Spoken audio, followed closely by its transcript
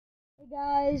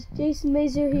Guys, Jason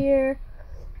Mazer here,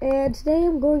 and today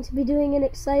I'm going to be doing an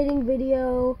exciting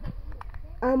video.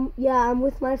 I'm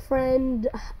with my friend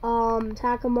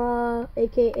Takuma,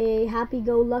 aka Happy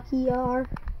Go Lucky R,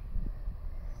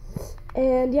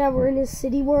 and yeah, we're in his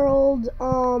city world,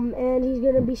 and he's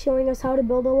gonna be showing us how to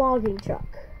build a logging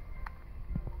truck.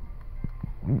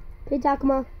 Okay,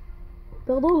 Takuma,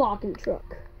 build a logging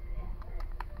truck.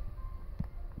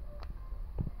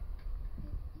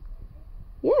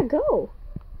 Yeah, go.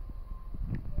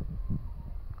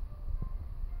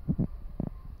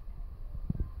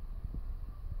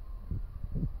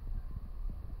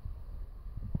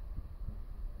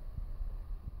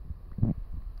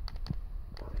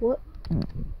 What?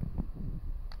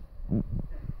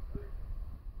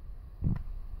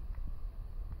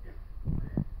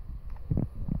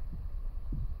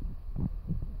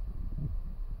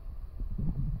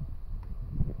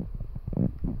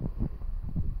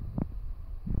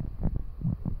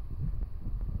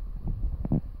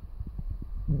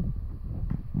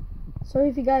 Sorry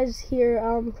if you guys hear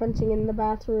crunching in the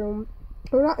bathroom,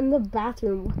 or not in the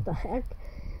bathroom. What the heck?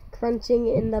 Crunching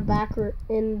in the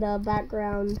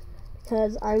background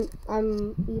because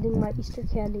I'm eating my Easter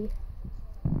candy.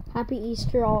 Happy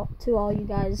Easter to all you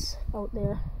guys out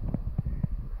there.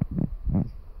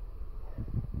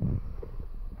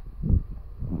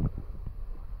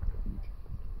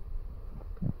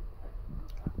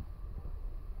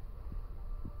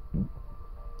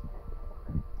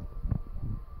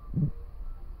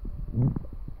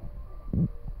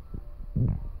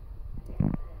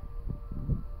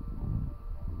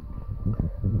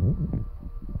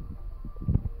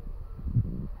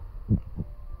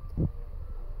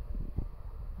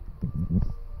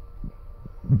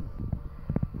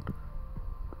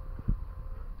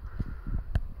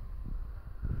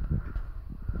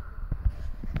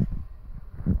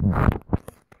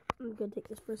 I'm gonna take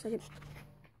this for a second.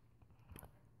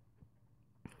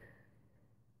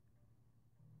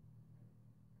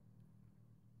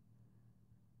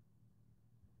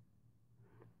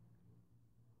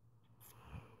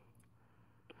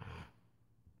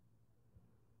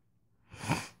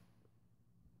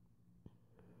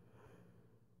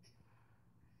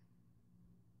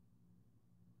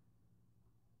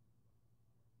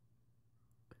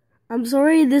 I'm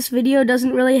sorry this video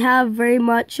doesn't really have very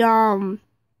much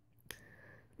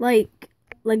like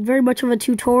very much of a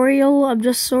tutorial. I'm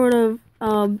just sort of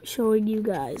showing you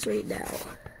guys right now.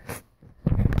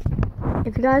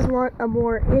 If you guys want a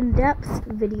more in-depth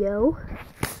video,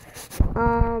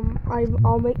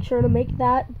 I'll make sure to make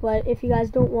that, but if you guys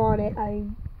don't want it,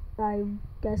 I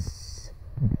guess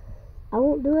I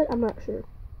won't do it. I'm not sure.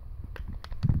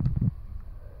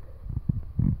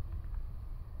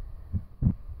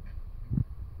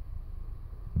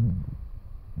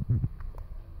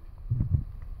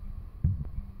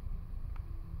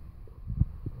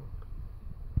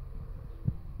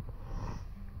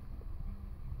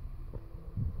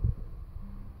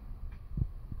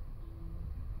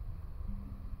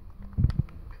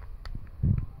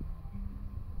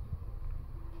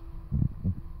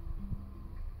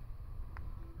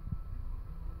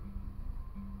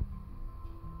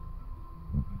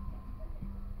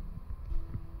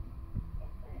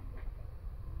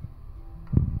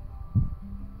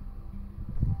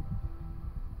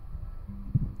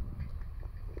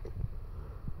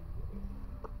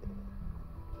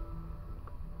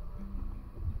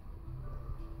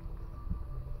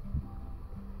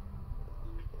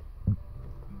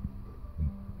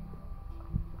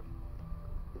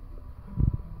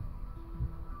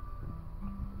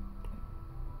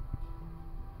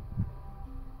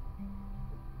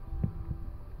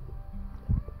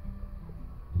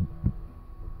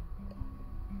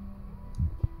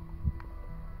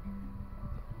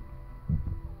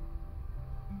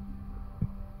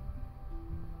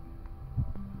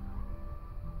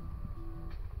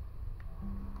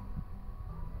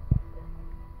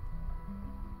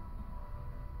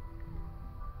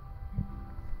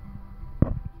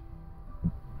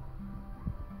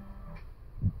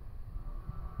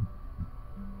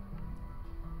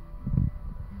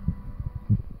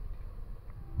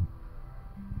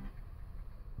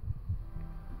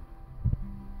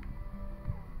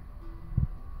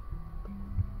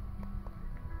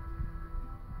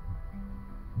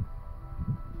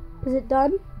 Is it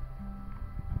done?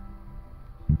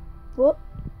 Whoop.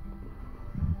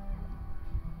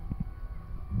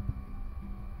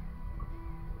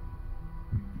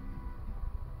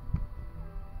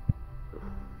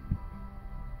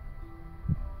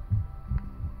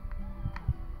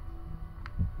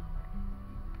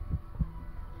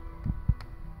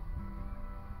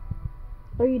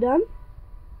 Are you done?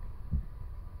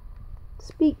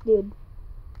 Speak, dude.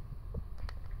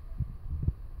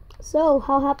 So,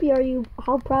 how happy are you?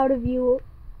 How proud of you,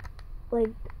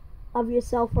 like, of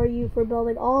yourself are you for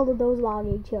building all of those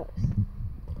logging trucks?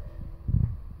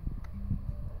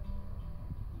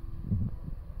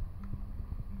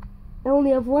 I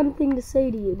only have one thing to say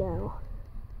to you now.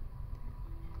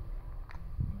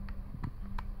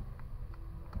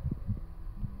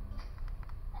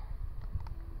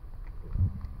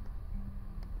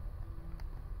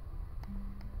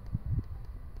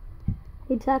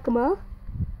 Hey, Takuma.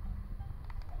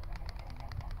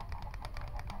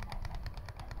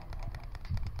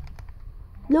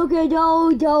 Look at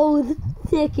all those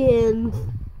chickens.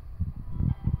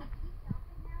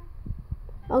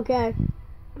 Okay,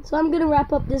 so I'm gonna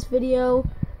wrap up this video.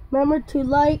 Remember to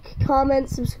like, comment,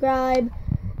 subscribe,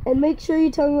 and make sure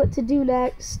you tell me what to do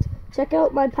next. Check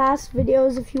out my past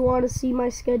videos if you want to see my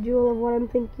schedule of what I'm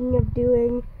thinking of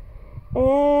doing.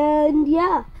 And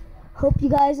yeah, hope you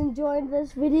guys enjoyed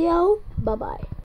this video. Bye-bye.